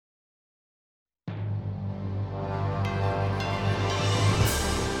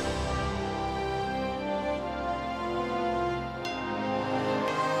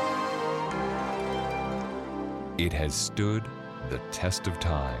It has stood the test of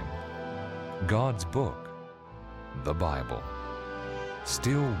time. God's book, the Bible,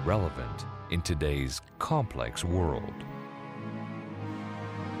 still relevant in today's complex world.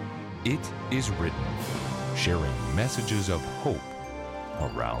 It is written, sharing messages of hope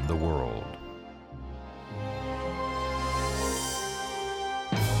around the world.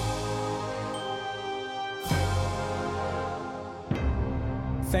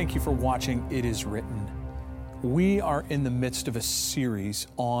 Thank you for watching It Is Written. We are in the midst of a series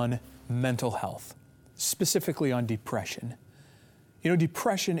on mental health, specifically on depression. You know,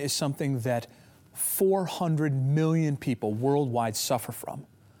 depression is something that 400 million people worldwide suffer from,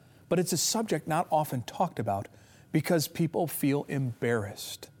 but it's a subject not often talked about because people feel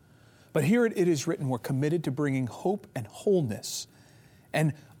embarrassed. But here at It Is Written, we're committed to bringing hope and wholeness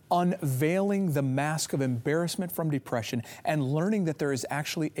and unveiling the mask of embarrassment from depression and learning that there is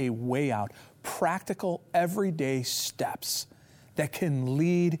actually a way out, practical, everyday steps that can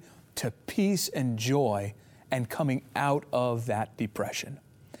lead to peace and joy and coming out of that depression.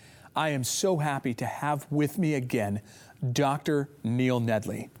 I am so happy to have with me again Dr. Neil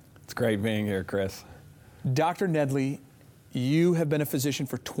Nedley. It's great being here, Chris. Dr. Nedley, you have been a physician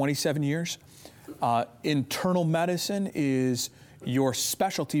for 27 years. Internal medicine is your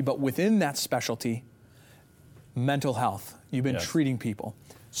specialty, but within that specialty, mental health. You've been treating people,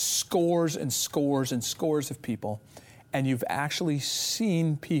 scores and scores and scores of people, and you've actually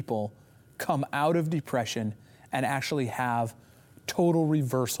seen people come out of depression and actually have total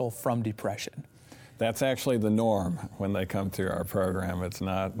reversal from depression. That's actually the norm when they come through our program. It's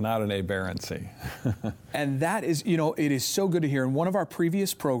not an aberrancy. And that is, you know, it is so good to hear. In one of our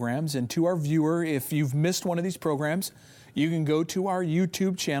previous programs, and to our viewer, if you've missed one of these programs, you can go to our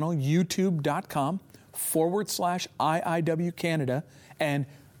YouTube channel, youtube.com/IIW Canada, and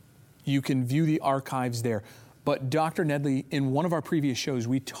you can view the archives there. But Dr. Nedley, in one of our previous shows,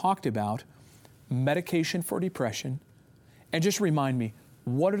 we talked about medication for depression. And just remind me,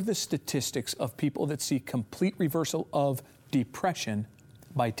 what are the statistics of people that see complete reversal of depression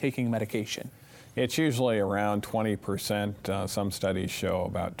by taking medication? It's usually around 20%. Some studies show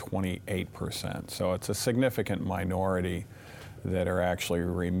about 28%. So it's a significant minority that are actually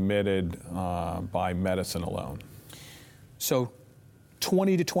remitted by medicine alone. So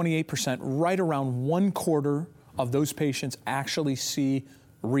 20 to 28%, right around 1/4 of those patients actually see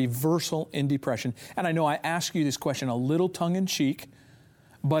reversal in depression. And I know I ask you this question a little tongue-in-cheek,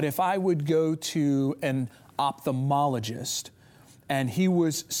 but if I would go to an ophthalmologist and he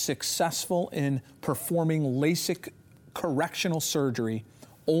was successful in performing LASIK correctional surgery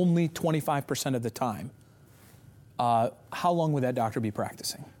only 25% of the time, how long would that doctor be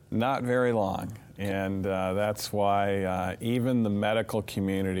practicing? Not very long. And that's why even the medical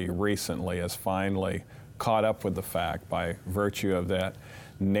community recently has finally caught up with the fact by virtue of that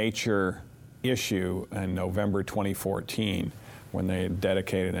Nature issue in November 2014, when they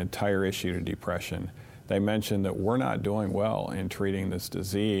dedicated an entire issue to depression. They mentioned that we're not doing well in treating this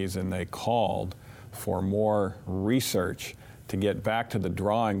disease, and they called for more research to get back to the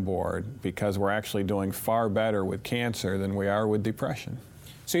drawing board because we're actually doing far better with cancer than we are with depression.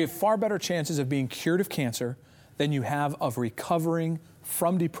 So you have far better chances of being cured of cancer than you have of recovering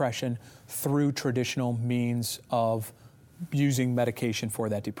from depression through traditional means of using medication for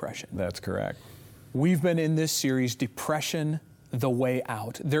that depression. That's correct. We've been in this series, Depression, the Way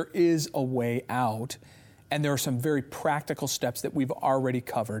Out. There is a way out, and there are some very practical steps that we've already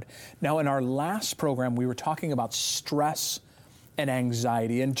covered. Now, in our last program, we were talking about stress and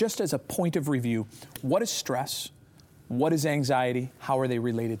anxiety. And just as a point of review, what is stress? What is anxiety? How are they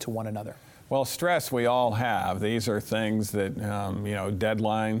related to one another? Well, stress we all have. These are things that,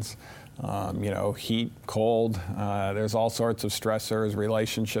 deadlines, heat, cold. There's all sorts of stressors,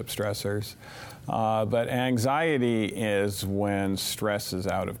 relationship stressors. But anxiety is when stress is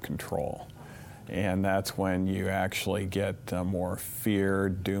out of control. And that's when you actually get more fear,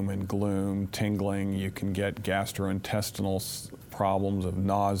 doom and gloom, tingling. You can get gastrointestinal problems of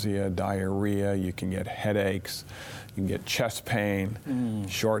nausea, diarrhea. You can get headaches. You can get chest pain,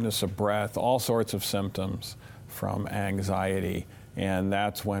 shortness of breath, all sorts of symptoms from anxiety. And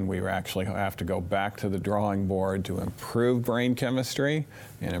that's when we actually have to go back to the drawing board to improve brain chemistry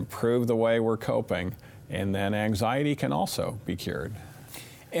and improve the way we're coping. And then anxiety can also be cured.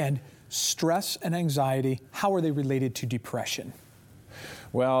 And stress and anxiety, how are they related to depression?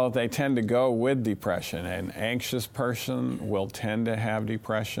 Well, they tend to go with depression. An anxious person will tend to have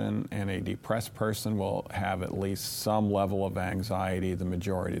depression, and a depressed person will have at least some level of anxiety the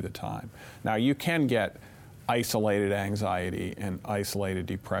majority of the time. Now, you can get isolated anxiety and isolated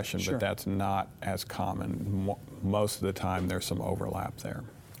depression, Sure. but that's not as common. Most of the time there's some overlap there.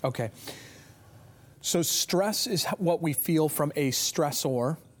 Okay. So stress is what we feel from a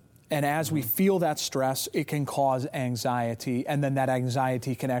stressor. And as we feel that stress, it can cause anxiety. And then that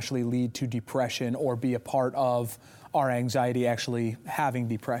anxiety can actually lead to depression or be a part of our anxiety actually having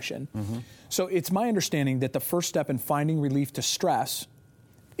depression. So it's my understanding that the first step in finding relief to stress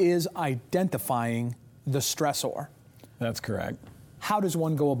is identifying the stressor. That's correct. How does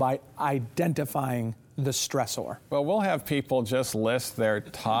one go about identifying the stressor? Well, we'll have people just list their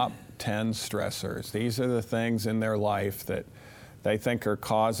top 10 stressors. These are the things in their life that they think are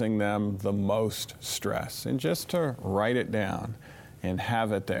causing them the most stress, and just to write it down and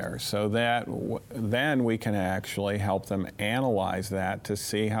have it there so that then we can actually help them analyze that to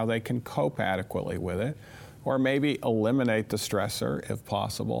see how they can cope adequately with it, or maybe eliminate the stressor if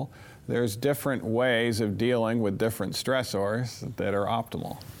possible. There's different ways of dealing with different stressors that are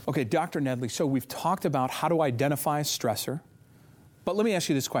optimal. Okay, Dr. Nedley, so we've talked about how to identify a stressor, but let me ask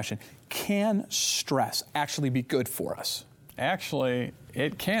you this question. Can stress actually be good for us? Actually,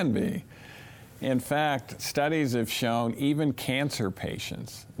 it can be. In fact, studies have shown even cancer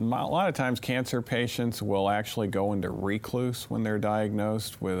patients, a lot of times cancer patients will actually go into recluse when they're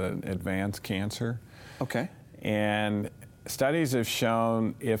diagnosed with an advanced cancer. Okay. And studies have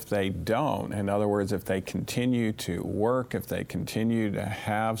shown if they don't, in other words, if they continue to work, if they continue to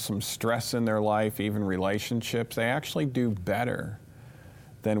have some stress in their life, even relationships, they actually do better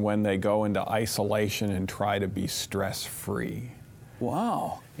than when they go into isolation and try to be stress-free.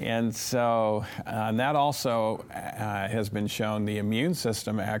 Wow. And so that also has been shown the immune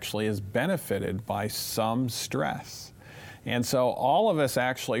system actually is benefited by some stress. And so all of us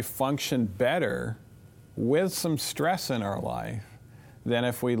actually function better with some stress in our life than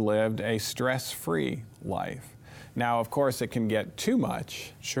if we lived a stress-free life. Now, of course, it can get too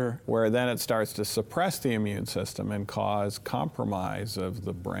much, Sure. where then it starts to suppress the immune system and cause compromise of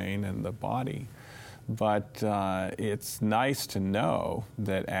the brain and the body. But it's nice to know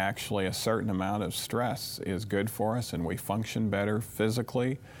that actually a certain amount of stress is good for us, and we function better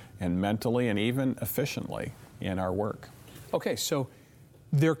physically and mentally and even efficiently in our work. Okay, so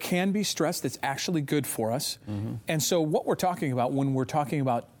there can be stress that's actually good for us. And so what we're talking about when we're talking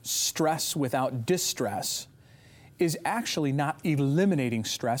about stress without distress is actually not eliminating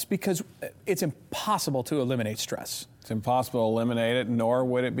stress, because it's impossible to eliminate stress. It's impossible to eliminate it, nor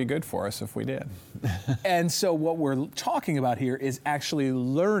would it be good for us if we did. And so what we're talking about here is actually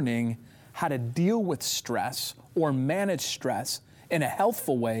learning how to deal with stress or manage stress in a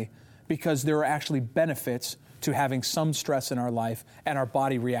healthful way, because there are actually benefits to having some stress in our life, and our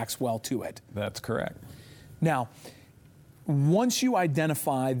body reacts well to it. That's correct. Now, once you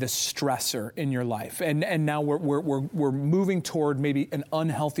identify the stressor in your life, and now we're moving toward maybe an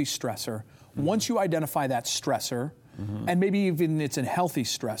unhealthy stressor. Once you identify that stressor, and maybe even it's a healthy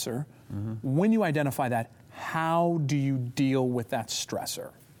stressor, when you identify that, how do you deal with that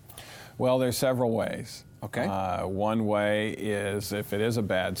stressor? Well, there's several ways. Okay. One way is, if it is a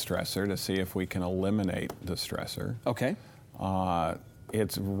bad stressor, to see if we can eliminate the stressor. Okay.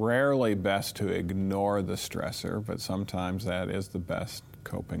 It's rarely best to ignore the stressor, but sometimes that is the best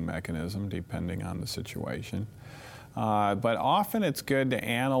coping mechanism depending on the situation. But often it's good to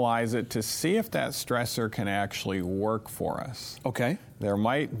analyze it to see if that stressor can actually work for us. Okay. There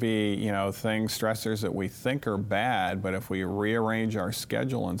might be, stressors that we think are bad, but if we rearrange our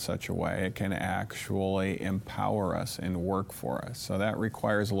schedule in such a way, it can actually empower us and work for us. So that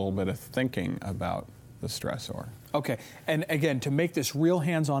requires a little bit of thinking about the stressor. Okay, and again, to make this real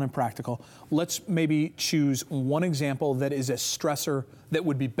hands-on and practical, let's maybe choose one example that is a stressor that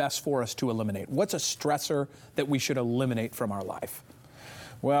would be best for us to eliminate. What's a stressor that we should eliminate from our life?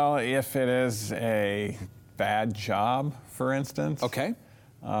 Well, if it is a bad job, for instance, Okay.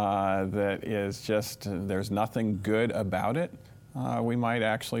 That is just, there's nothing good about it, we might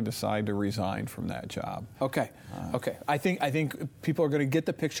actually decide to resign from that job. Okay. Okay. I think people are going to get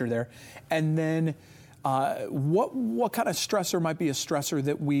the picture there. And then what kind of stressor might be a stressor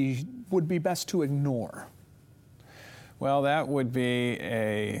that we would be best to ignore? Well, that would be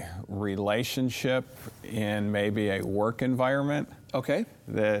a relationship in maybe a work environment. Okay.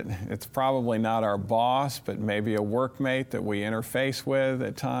 That it's probably not our boss, but maybe a workmate that we interface with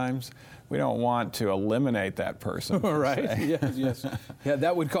at times. We don't want to eliminate that person. Right. Yes. Yeah,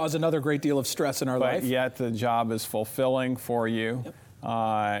 that would cause another great deal of stress in our life. But yet the job is fulfilling for you. Yep.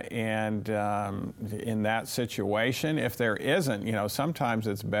 And in that situation, if there isn't, sometimes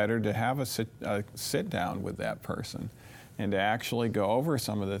it's better to have a sit down with that person and to actually go over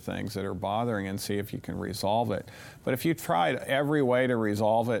some of the things that are bothering and see if you can resolve it. But if you've tried every way to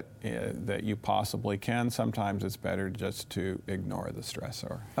resolve it that you possibly can, sometimes it's better just to ignore the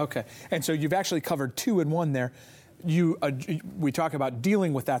stressor. Okay, and so you've actually covered 2 in 1 there. We talk about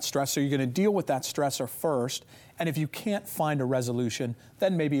dealing with that stress, so you're going to deal with that stressor first, and if you can't find a resolution,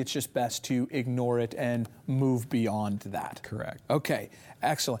 then maybe it's just best to ignore it and move beyond that. Correct. Okay,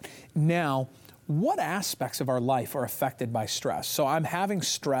 excellent. Now, what aspects of our life are affected by stress? So I'm having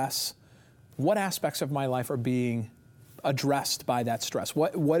stress. What aspects of my life are being addressed by that stress?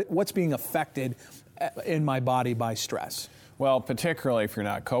 What's being affected in my body by stress? Well, particularly if you're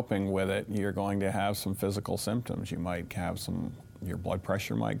not coping with it, you're going to have some physical symptoms. You might have your blood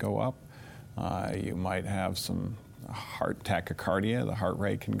pressure might go up. You might have some heart tachycardia, the heart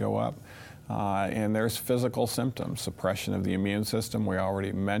rate can go up. And there's physical symptoms, suppression of the immune system, we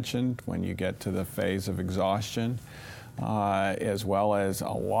already mentioned when you get to the phase of exhaustion, as well as a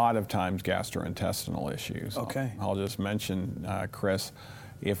lot of times gastrointestinal issues. Okay. I'll just mention, Chris,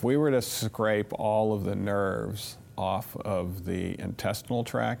 if we were to scrape all of the nerves off of the intestinal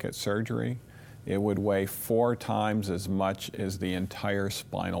tract at surgery, it would weigh 4 times as much as the entire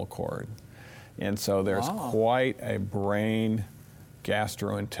spinal cord. And so there's quite a brain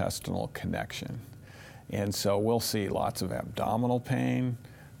gastrointestinal connection. And so we'll see lots of abdominal pain.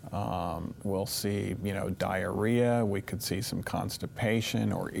 We'll see, diarrhea. We could see some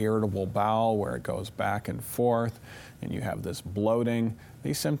constipation or irritable bowel where it goes back and forth, and you have this bloating.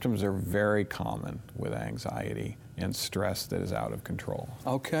 These symptoms are very common with anxiety and stress that is out of control.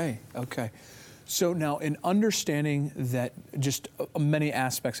 Okay. So now, in understanding that just many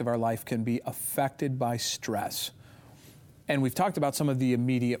aspects of our life can be affected by stress, and we've talked about some of the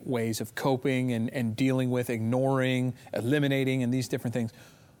immediate ways of coping and dealing with, ignoring, eliminating, and these different things.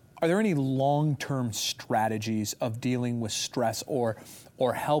 Are there any long-term strategies of dealing with stress or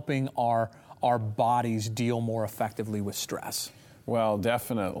helping our bodies deal more effectively with stress? Well,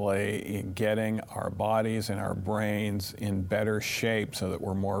 definitely getting our bodies and our brains in better shape so that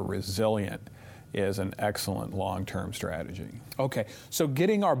we're more resilient is an excellent long-term strategy. Okay, so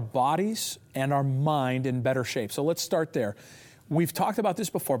getting our bodies and our mind in better shape. So let's start there. We've talked about this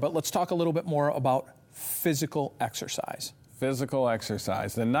before, but let's talk a little bit more about physical exercise. Physical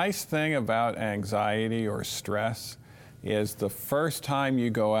exercise. The nice thing about anxiety or stress is the first time you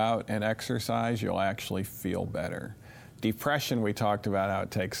go out and exercise, you'll actually feel better. Depression, we talked about how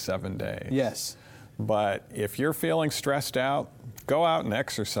it takes 7 days. Yes. But if you're feeling stressed out, go out and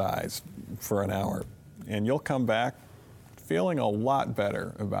exercise for an hour, and you'll come back feeling a lot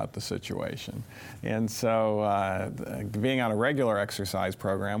better about the situation. And so being on a regular exercise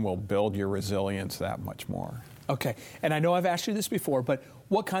program will build your resilience that much more. Okay, and I know I've asked you this before, but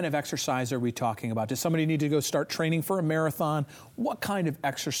what kind of exercise are we talking about? Does somebody need to go start training for a marathon? What kind of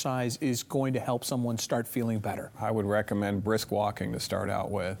exercise is going to help someone start feeling better? I would recommend brisk walking to start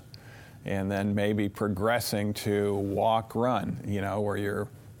out with, and then maybe progressing to walk, run, where you're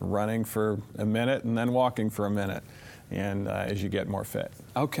running for a minute and then walking for a minute, and as you get more fit.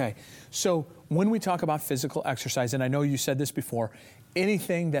 Okay, so when we talk about physical exercise, and I know you said this before,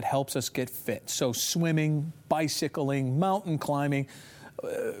 anything that helps us get fit. So swimming, bicycling, mountain climbing,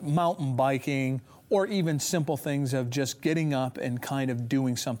 mountain biking, or even simple things of just getting up and kind of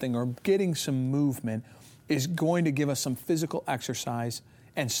doing something or getting some movement is going to give us some physical exercise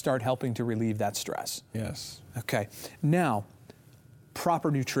and start helping to relieve that stress. Yes. Okay. Now,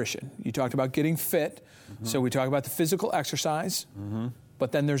 proper nutrition. You talked about getting fit. Mm-hmm. So we talk about the physical exercise, mm-hmm.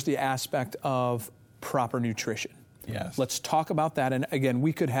 but then there's the aspect of proper nutrition. Yes. Let's talk about that. And again,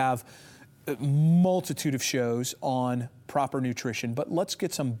 we could have a multitude of shows on proper nutrition, but let's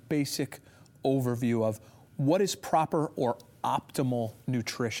get some basic overview of what is proper or optimal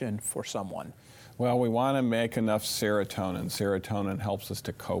nutrition for someone. Well, we want to make enough serotonin. Serotonin helps us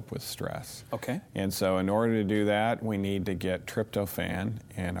to cope with stress. Okay. And so in order to do that, we need to get tryptophan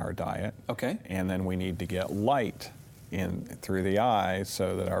in our diet. Okay. And then we need to get light in through the eyes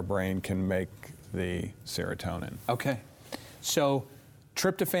so that our brain can make the serotonin. Okay. So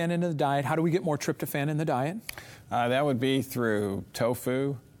tryptophan into the diet. How do we get more tryptophan in the diet? That would be through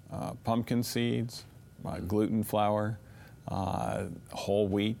tofu, pumpkin seeds, gluten flour, whole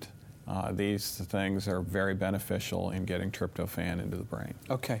wheat. These things are very beneficial in getting tryptophan into the brain.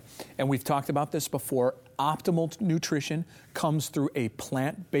 Okay. And we've talked about this before. Optimal nutrition comes through a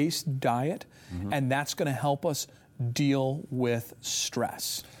plant-based diet, mm-hmm. and that's going to help us deal with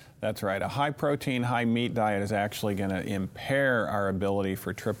stress. That's right. A high protein, high meat diet is actually going to impair our ability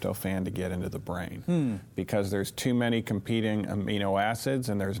for tryptophan to get into the brain because there's too many competing amino acids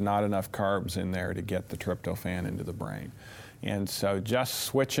and there's not enough carbs in there to get the tryptophan into the brain. And so just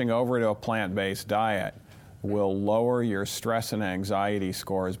switching over to a plant-based diet will lower your stress and anxiety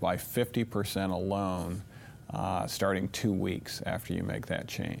scores by 50% alone starting 2 weeks after you make that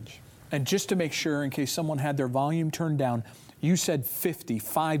change. And just to make sure, in case someone had their volume turned down, you said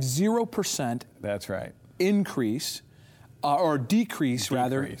 50% That's right. increase or decrease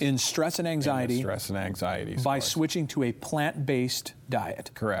rather in stress and anxiety. Stress and anxiety by scores. switching to a plant-based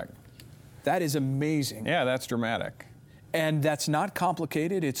diet. Correct. That is amazing. Yeah, that's dramatic. And that's not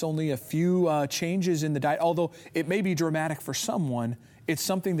complicated. It's only a few changes in the diet. Although it may be dramatic for someone, it's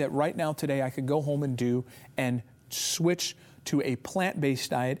something that right now today I could go home and do and switch to a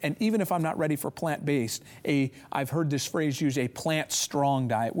plant-based diet. And even if I'm not ready for plant-based, I've heard this phrase used, a plant-strong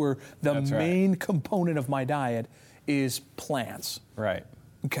diet, where the main component of my diet is plants. Right.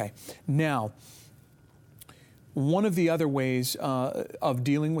 Okay. Now, one of the other ways of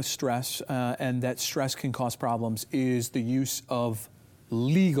dealing with stress and that stress can cause problems is the use of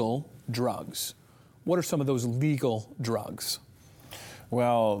legal drugs. What are some of those legal drugs?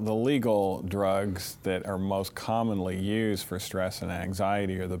 Well, the legal drugs that are most commonly used for stress and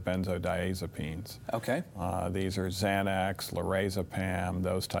anxiety are the benzodiazepines. Okay. These are Xanax, lorazepam,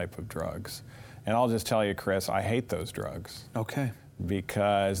 those type of drugs. And I'll just tell you, Chris, I hate those drugs. Okay.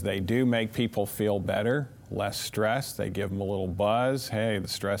 Because they do make people feel better, less stress. They give them a little buzz. Hey, the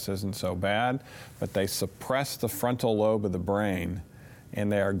stress isn't so bad. But they suppress the frontal lobe of the brain,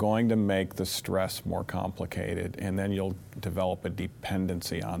 and they are going to make the stress more complicated, and then you'll develop a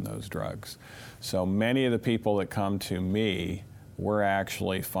dependency on those drugs. So many of the people that come to me, we're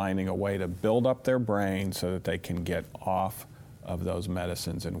actually finding a way to build up their brain so that they can get off of those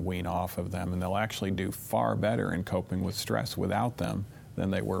medicines and wean off of them, and they'll actually do far better in coping with stress without them than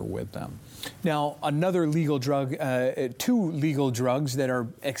they were with them. Now, another legal drug, two legal drugs that are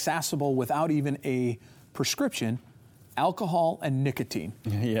accessible without even a prescription, alcohol and nicotine.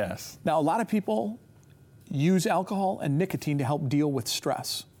 Yes. Now, a lot of people use alcohol and nicotine to help deal with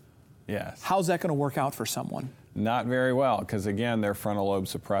stress. Yes. How's that going to work out for someone? Not very well, because again, they're frontal lobe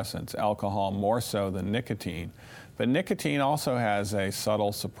suppressants. Alcohol more so than nicotine. But nicotine also has a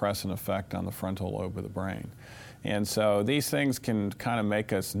subtle suppressant effect on the frontal lobe of the brain. And so these things can kind of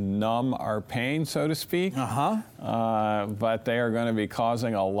make us numb our pain, so to speak. But they are going to be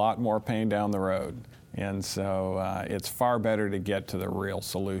causing a lot more pain down the road. And so it's far better to get to the real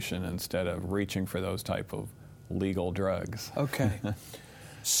solution instead of reaching for those type of legal drugs. Okay.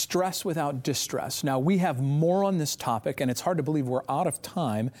 Stress without distress. Now, we have more on this topic, and it's hard to believe we're out of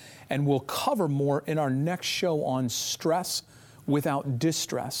time, and we'll cover more in our next show on stress without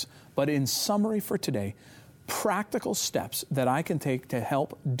distress. But in summary for today, practical steps that I can take to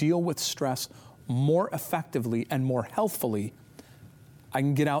help deal with stress more effectively and more healthfully. I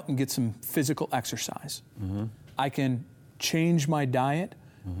can get out and get some physical exercise. I can change my diet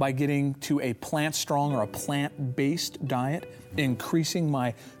by getting to a plant-strong or a plant-based diet, increasing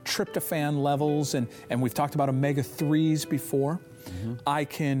my tryptophan levels, and we've talked about omega-3s before. I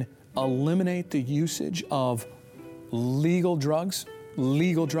can eliminate the usage of legal drugs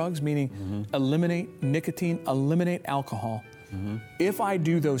meaning eliminate nicotine, eliminate alcohol. If I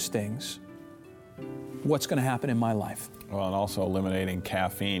do those things, what's going to happen in my life? Well, and also eliminating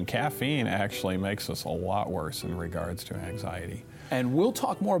caffeine. Caffeine actually makes us a lot worse in regards to anxiety. And we'll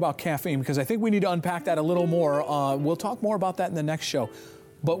talk more about caffeine because I think we need to unpack that a little more. We'll talk more about that in the next show.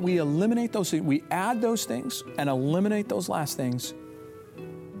 But we eliminate those things. We add those things and eliminate those last things.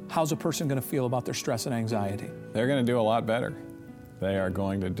 How's a person going to feel about their stress and anxiety? They're going to do a lot better. They are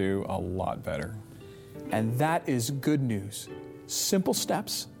going to do a lot better. And that is good news. Simple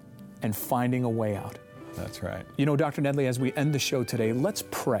steps and finding a way out. That's right. You know, Dr. Nedley, as we end the show today, let's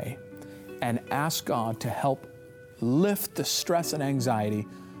pray and ask God to help lift the stress and anxiety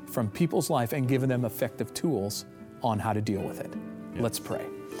from people's life and give them effective tools on how to deal with it. Yes. Let's pray.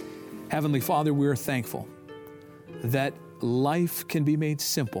 Heavenly Father, we are thankful that life can be made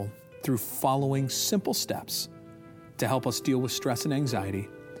simple through following simple steps to help us deal with stress and anxiety.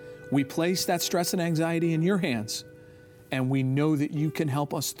 We place that stress and anxiety in your hands, and we know that you can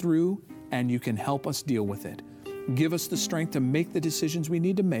help us through and you can help us deal with it. Give us the strength to make the decisions we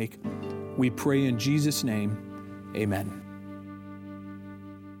need to make. We pray in Jesus' name, amen.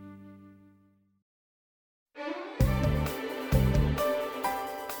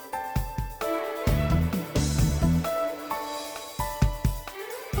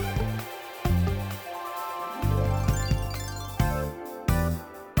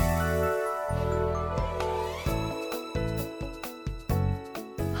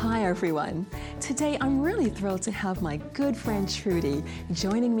 everyone. Today I'm really thrilled to have my good friend Trudy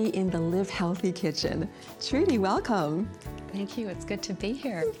joining me in the Live Healthy kitchen. Trudy, welcome. Thank you. It's good to be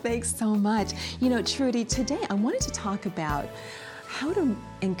here. Thanks so much. You know, Trudy, today I wanted to talk about how to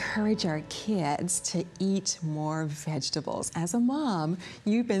encourage our kids to eat more vegetables. As a mom,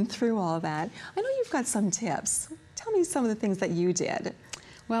 you've been through all that. I know you've got some tips. Tell me some of the things that you did.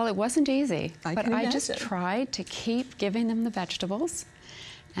 Well, it wasn't easy, but I just imagine. tried to keep giving them the vegetables,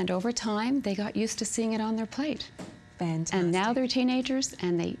 and over time they got used to seeing it on their plate. Fantastic. And now they're teenagers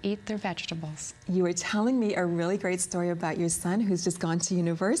and they eat their vegetables. You were telling me a really great story about your son who's just gone to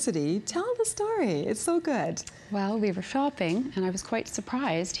university. Tell the story. It's so good. Well, we were shopping and I was quite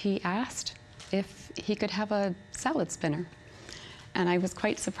surprised. He asked if he could have a salad spinner. And I was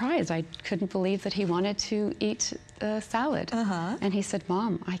quite surprised. I couldn't believe that he wanted to eat a salad. And he said,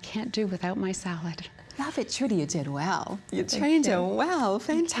 "Mom, I can't do without my salad." Love it, Trudy, you did well. You trained him well,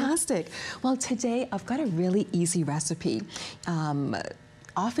 fantastic. Well, today I've got a really easy recipe.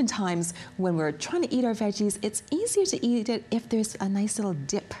 Oftentimes when we're trying to eat our veggies, it's easier to eat it if there's a nice little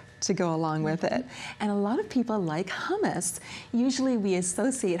dip to go along with it. And a lot of people like hummus. Usually we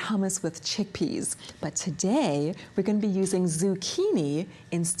associate hummus with chickpeas, but today we're going to be using zucchini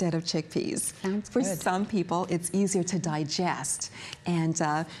instead of chickpeas. Sounds For good. some people, it's easier to digest. And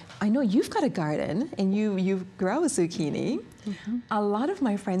I know you've got a garden and you grow a zucchini. A lot of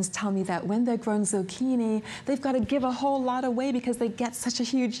my friends tell me that when they're growing zucchini, they've got to give a whole lot away because they get such a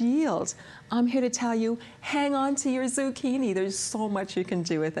huge yield. I'm here to tell you, hang on to your zucchini. There's so much you can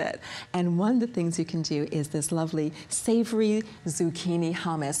do with it. And one of the things you can do is this lovely savory zucchini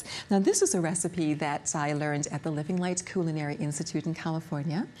hummus. Now, this is a recipe that I learned at the Living Light Culinary Institute in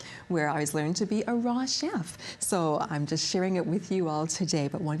California, where I was learned to be a raw chef. So I'm just sharing it with you all today,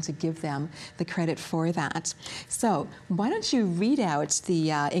 but want to give them the credit for that. So why don't you read out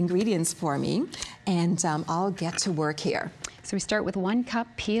the ingredients for me, and I'll get to work here. So we start with 1 cup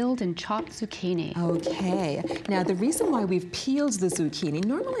peeled and chopped zucchini. Okay, now the reason why we've peeled the zucchini,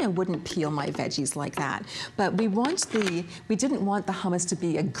 normally I wouldn't peel my veggies like that, but we didn't want the hummus to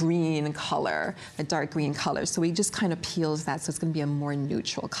be a green color, a dark green color, so we just kind of peeled that so it's going to be a more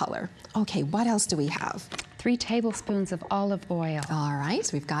neutral color. Okay, what else do we have? 3 tablespoons of olive oil. All right,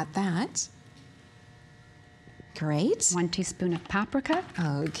 we've got that. Great. 1 teaspoon of paprika.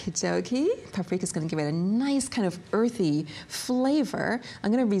 Okie dokie. Paprika is going to give it a nice kind of earthy flavor.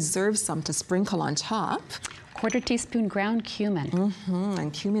 I'm going to reserve some to sprinkle on top. 1/4 teaspoon ground cumin.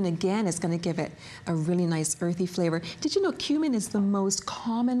 And cumin again is going to give it a really nice earthy flavor. Did you know cumin is the most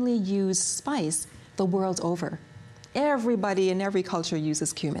commonly used spice the world over? Everybody in every culture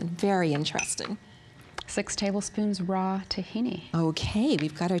uses cumin. Very interesting. 6 tablespoons raw tahini. Okay,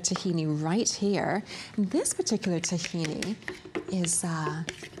 we've got our tahini right here. This particular tahini is a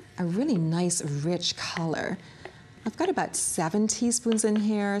really nice, rich color. I've got about 7 teaspoons in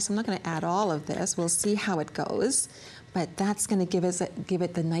here, so I'm not going to add all of this. We'll see how it goes. But that's going to give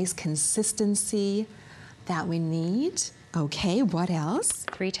it the nice consistency that we need. Okay, what else?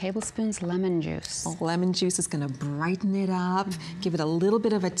 3 tablespoons lemon juice. Lemon juice is going to brighten it up, give it a little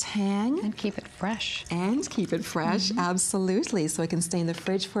bit of a tang. And keep it fresh. And keep it fresh, absolutely. So it can stay in the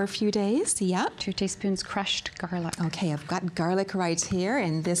fridge for a few days, yep. 2 teaspoons crushed garlic. Okay, I've got garlic right here,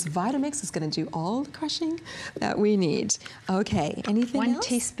 and this Vitamix is going to do all the crushing that we need. Okay, anything else? 1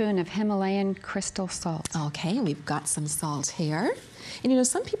 teaspoon of Himalayan crystal salt. Okay, we've got some salt here. And you know,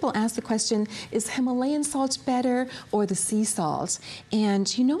 some people ask the question, is Himalayan salt better or the sea salt? And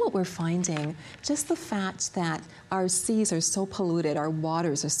you know what we're finding? Just the fact that our seas are so polluted, our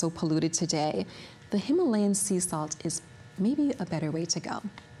waters are so polluted today, the Himalayan sea salt is maybe a better way to go.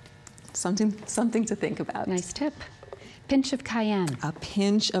 Something to think about. Nice tip. Pinch of cayenne. A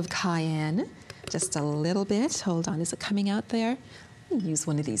pinch of cayenne, just a little bit. Hold on, is it coming out there? Let me use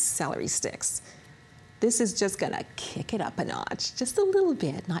one of these celery sticks. This is just gonna kick it up a notch, just a little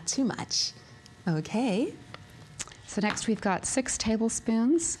bit, not too much. Okay. So next we've got 6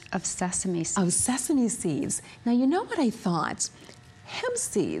 tablespoons of sesame seeds. Of sesame seeds. Now you know what I thought? Hemp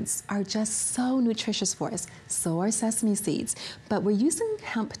seeds are just so nutritious for us. So are sesame seeds. But we're using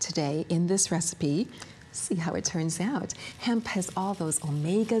hemp today in this recipe. See how it turns out. Hemp has all those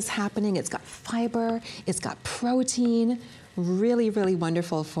omegas happening. It's got fiber, it's got protein. Really, really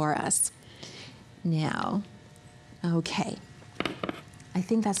wonderful for us. Now, okay, I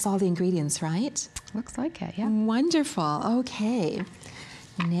think that's all the ingredients, right? Looks like it, yeah. Wonderful, okay.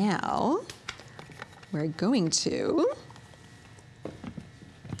 Now, we're going to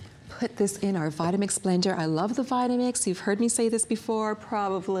put this in our Vitamix blender. I love the Vitamix. You've heard me say this before,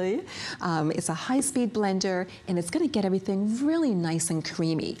 probably. It's a high-speed blender, and it's going to get everything really nice and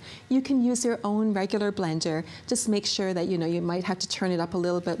creamy. You can use your own regular blender. Just make sure that, you might have to turn it up a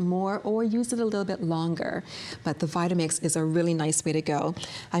little bit more or use it a little bit longer. But the Vitamix is a really nice way to go.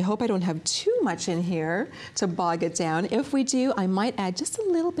 I hope I don't have too much in here to bog it down. If we do, I might add just a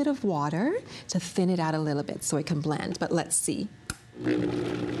little bit of water to thin it out a little bit so it can blend. But let's see.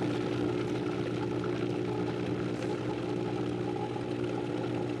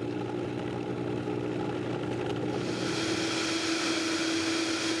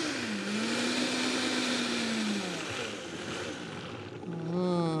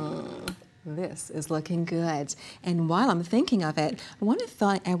 This is looking good. And while I'm thinking of it, I want to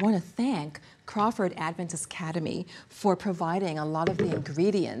thank Crawford Adventist Academy for providing a lot of the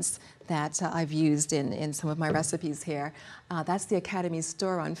ingredients that I've used in some of my recipes here. That's the Academy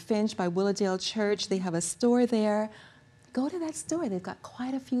store on Finch by Willowdale Church. They have a store there. Go to that store. They've got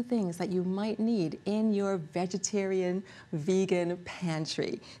quite a few things that you might need in your vegetarian, vegan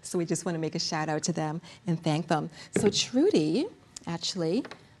pantry. So we just want to make a shout out to them and thank them. So Trudy, actually,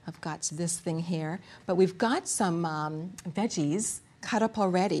 I've got this thing here, but we've got some veggies cut up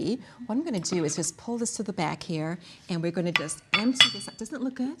already. What I'm going to do is just pull this to the back here, and we're going to just empty this up. Doesn't it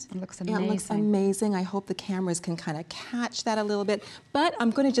look good? It looks amazing. It looks amazing. I hope the cameras can kind of catch that a little bit, but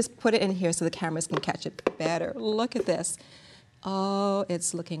I'm going to just put it in here so the cameras can catch it better. Look at this. Oh,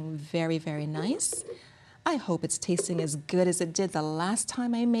 it's looking very, very nice. I hope it's tasting as good as it did the last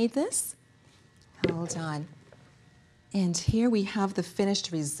time I made this. Hold on. And here we have the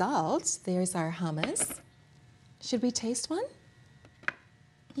finished results. There's our hummus. Should we taste one?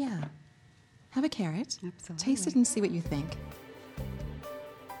 Yeah. Have a carrot. Absolutely. Taste it and see what you think.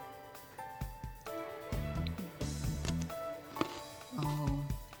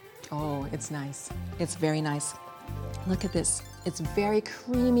 Oh, it's nice. It's very nice. Look at this. It's very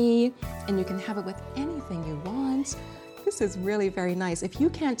creamy, and you can have it with anything you want. This is really very nice. If you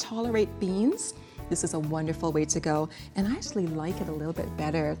can't tolerate beans, this is a wonderful way to go, and I actually like it a little bit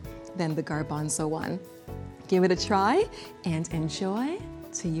better than the garbanzo one. Give it a try and enjoy.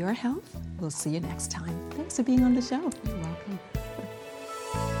 To your health. We'll see you next time. Thanks for being on the show. You're welcome.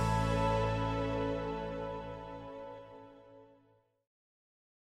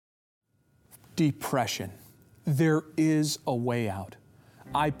 Depression. There is a way out.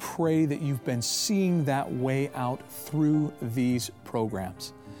 I pray that you've been seeing that way out through these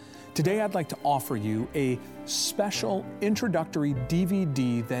programs. Today, I'd like to offer you a special introductory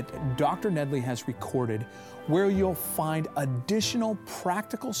DVD that Dr. Nedley has recorded, where you'll find additional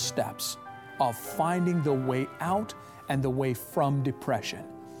practical steps of finding the way out and the way from depression.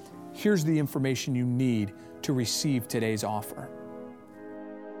 Here's the information you need to receive today's offer.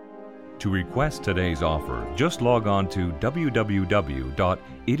 To request today's offer, just log on to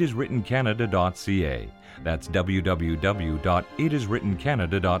www.itiswrittencanada.ca. That's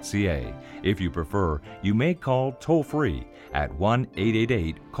www.itiswrittencanada.ca. If you prefer, you may call toll-free at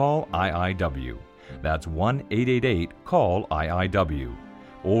 1-888-CALL-IIW. That's 1-888-CALL-IIW.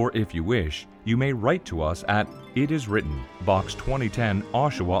 Or if you wish, you may write to us at It Is Written, Box 2010,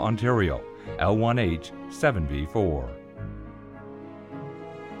 Oshawa, Ontario, L1H 7B4.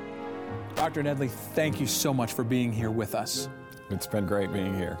 Dr. Nedley, thank you so much for being here with us. It's been great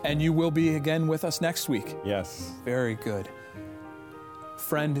being here. And you will be again with us next week. Yes. Very good.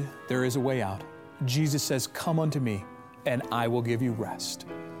 Friend, there is a way out. Jesus says, "Come unto me, and I will give you rest."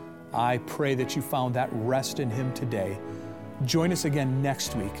 I pray that you found that rest in Him today. Join us again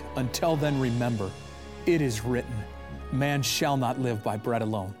next week. Until then, remember, it is written, man shall not live by bread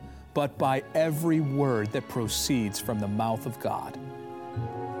alone, but by every word that proceeds from the mouth of God.